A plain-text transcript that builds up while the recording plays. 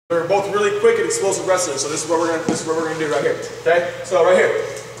They're both really quick and explosive wrestlers, so this is what we're gonna do right here. Okay? So right here,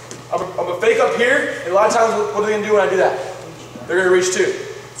 I'm gonna fake up here, and a lot of times what are they gonna do when I do that? They're gonna reach too.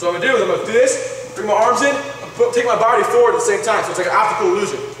 So what I'm gonna do is I'm gonna do this, bring my arms in, take my body forward at the same time, so it's like an optical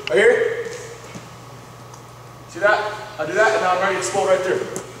illusion. Right here. See that? I do that, and now I'm ready to explode right through.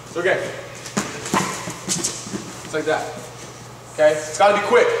 So again, it's like that. Okay? It's gotta be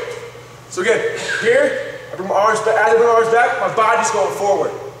quick. So again, here, I bring my arms back, as I bring my arms back, my body's going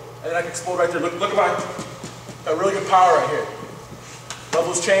forward. And then I can explode right there. Look at my, got really good power right here.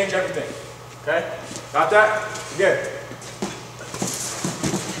 Levels change, everything. Okay? Got that? Again.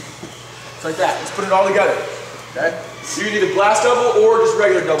 It's like that. Let's put it all together. Okay? You can either blast double or just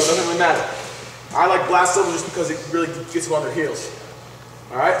regular double. It doesn't really matter. I like blast double just because it really gets you on their heels.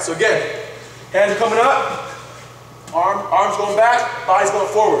 Alright? So again, hands are coming up. Arms going back. Body's going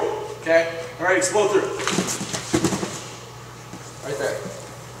forward. Okay? Alright, explode through. Right there.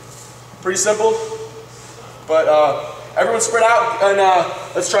 Pretty simple, but everyone spread out and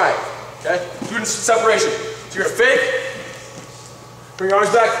let's try it, okay? Do it in separation. So you're gonna fake, bring your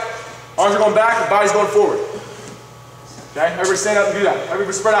arms back, arms are going back, the body's going forward. Okay, everybody stand up and do that.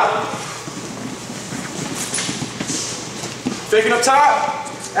 Everybody spread out. Faking up top,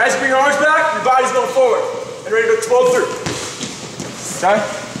 as you bring your arms back, your body's going forward and ready to explode through, okay?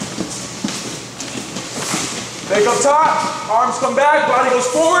 Fake up top, arms come back, body goes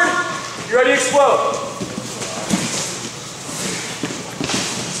forward. You ready to explode?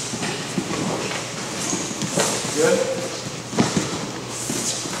 Good?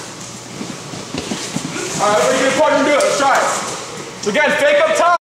 Alright, everybody get a partner and do it. Let's try it. So again, fake up top.